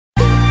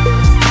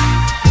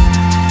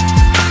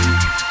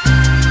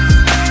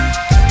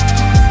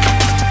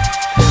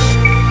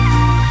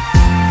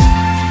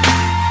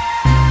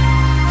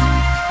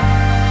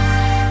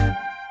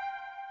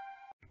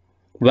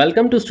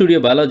Welcome to Studio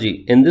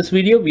Biology. In this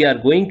video, we are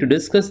going to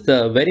discuss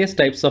the various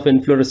types of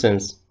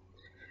inflorescence.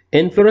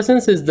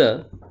 Inflorescence is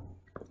the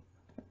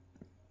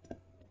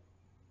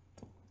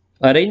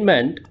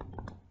arrangement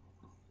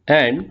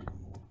and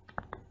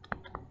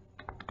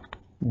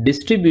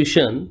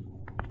distribution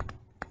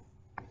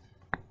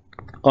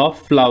of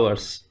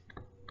flowers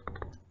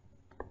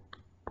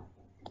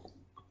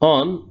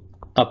on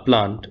a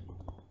plant.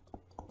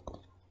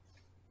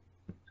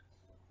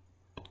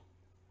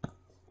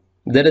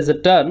 There is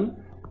a term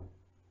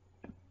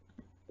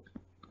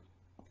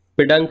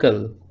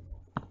peduncle.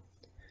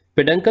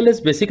 Peduncle is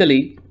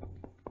basically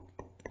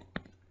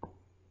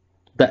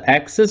the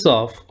axis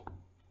of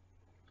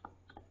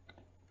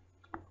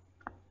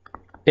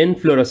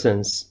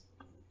inflorescence.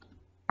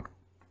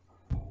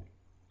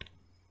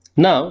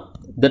 Now,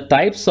 the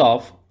types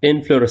of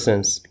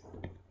inflorescence.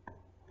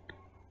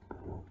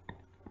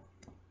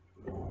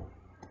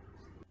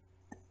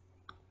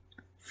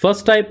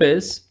 First type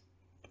is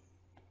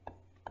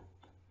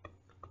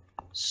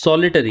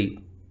solitary,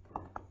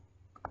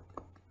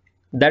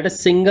 that is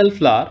single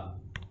flower,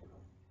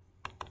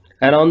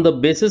 and on the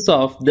basis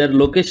of their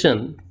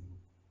location,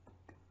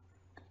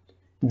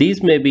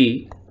 these may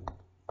be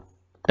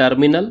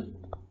terminal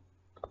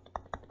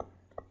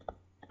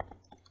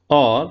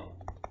or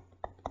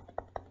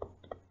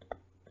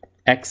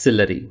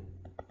axillary.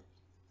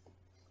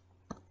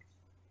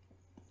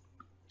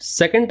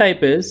 Second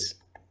type is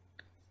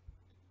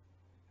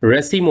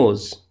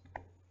racemose.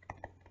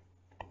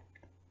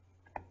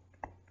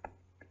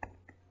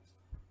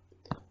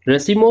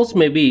 Racemose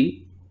may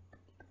be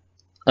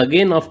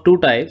again of two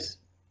types,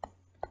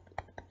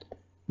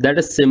 that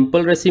is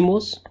simple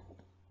racemose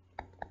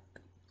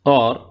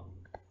or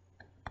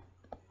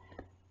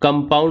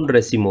compound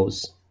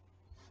racemose.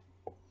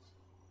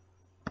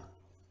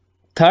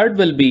 Third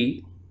will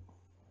be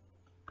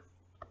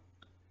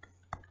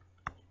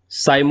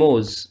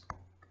cymose.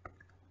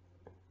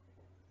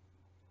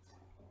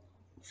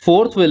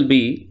 Fourth will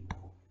be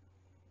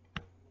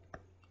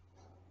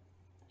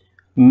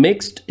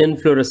mixed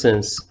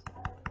inflorescence.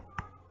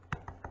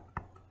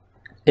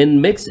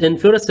 In mixed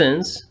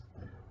inflorescence,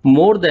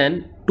 more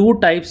than two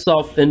types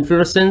of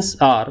inflorescence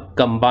are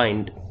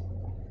combined.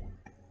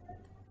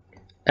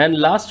 And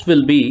last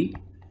will be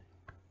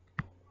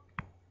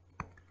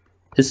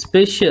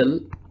spatial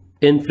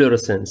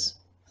inflorescence.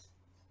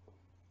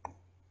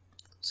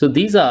 So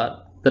these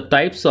are the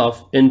types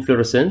of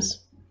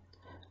inflorescence.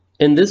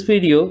 In this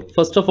video,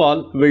 first of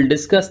all, we'll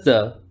discuss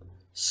the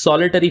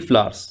solitary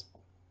flowers.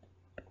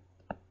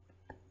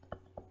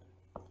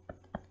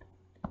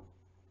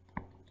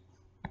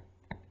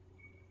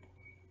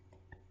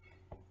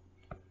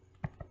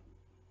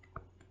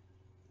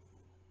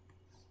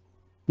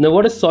 Now,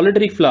 what is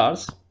solitary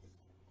flowers?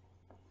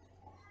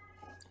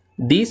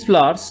 These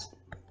flowers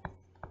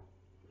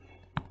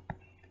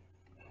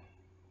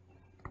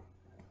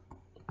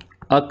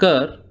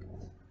occur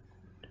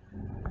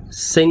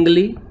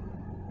singly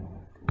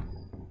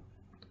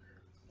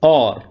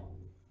or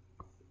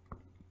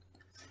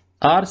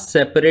are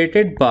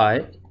separated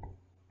by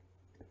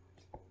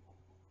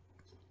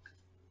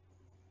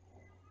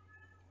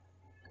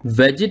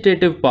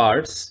vegetative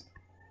parts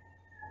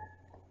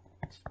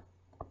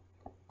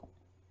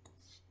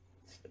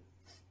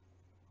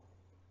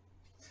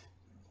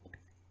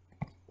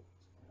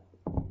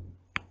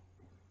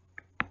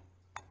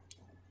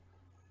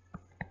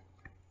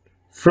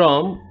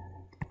from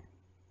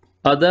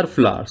other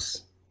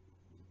flowers.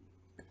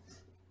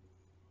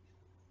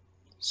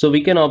 So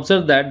we can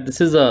observe that this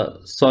is a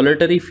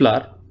solitary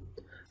flower,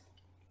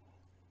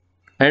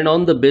 and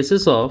on the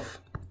basis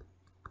of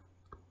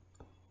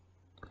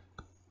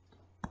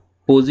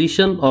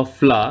position of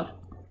flower,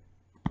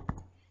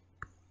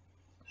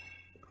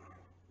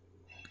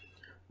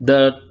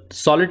 the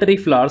solitary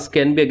flowers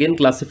can be again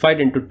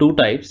classified into two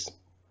types.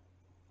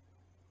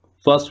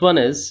 First one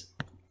is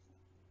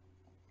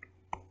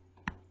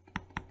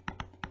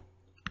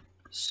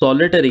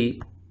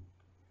solitary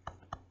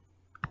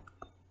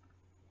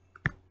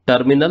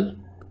terminal,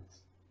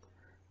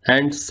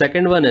 and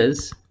second one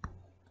is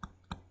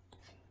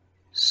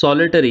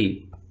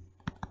solitary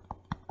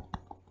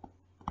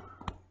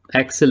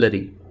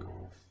axillary.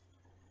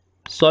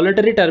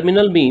 Solitary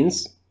terminal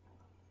means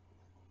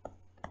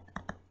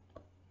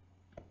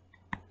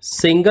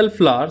single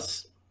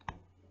flowers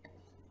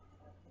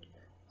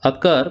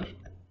occur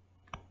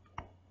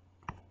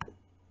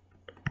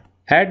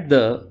at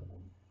the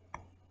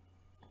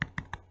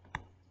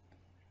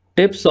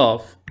tips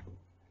of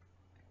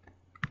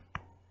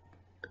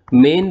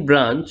main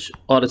branch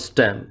or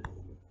stem.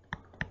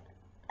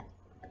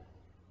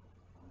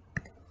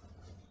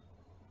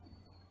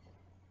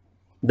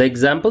 The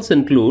examples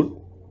include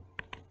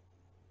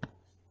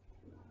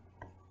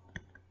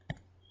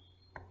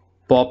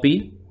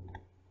poppy,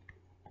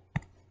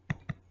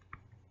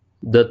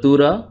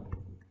 datura,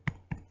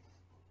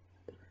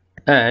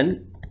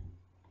 and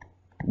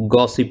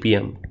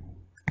gossypium.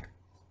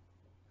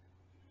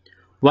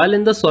 While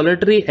in the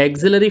solitary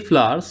axillary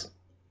flowers,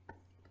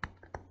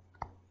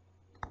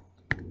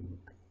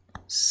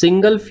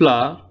 single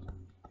flower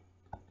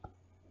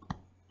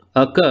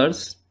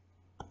occurs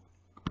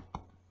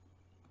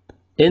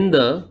in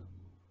the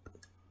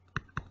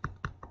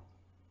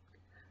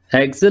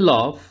axil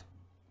of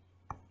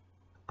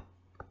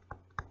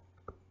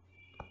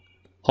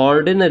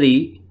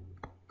ordinary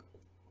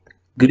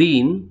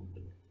green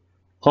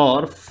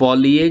or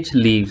foliage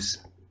leaves.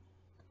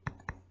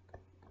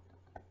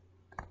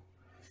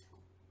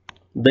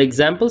 The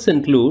examples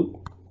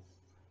include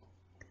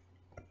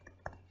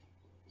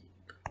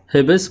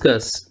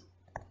hibiscus,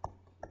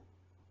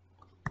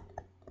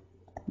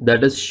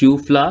 that is shoe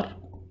flower,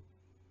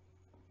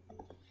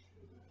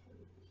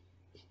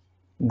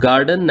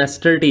 garden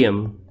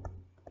nasturtium,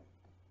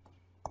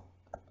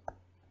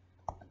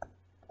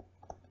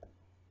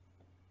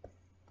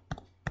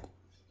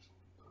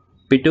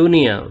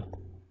 petunia,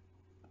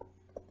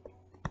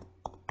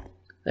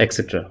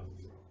 etc.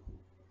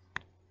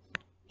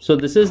 So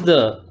this is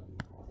the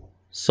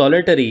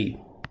solitary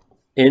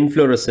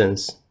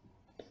inflorescence.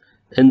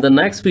 In the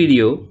next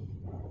video,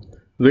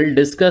 we'll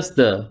discuss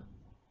the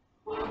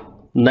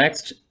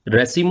next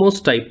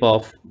racemose type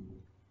of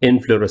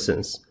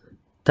inflorescence.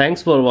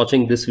 Thanks for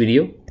watching this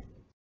video.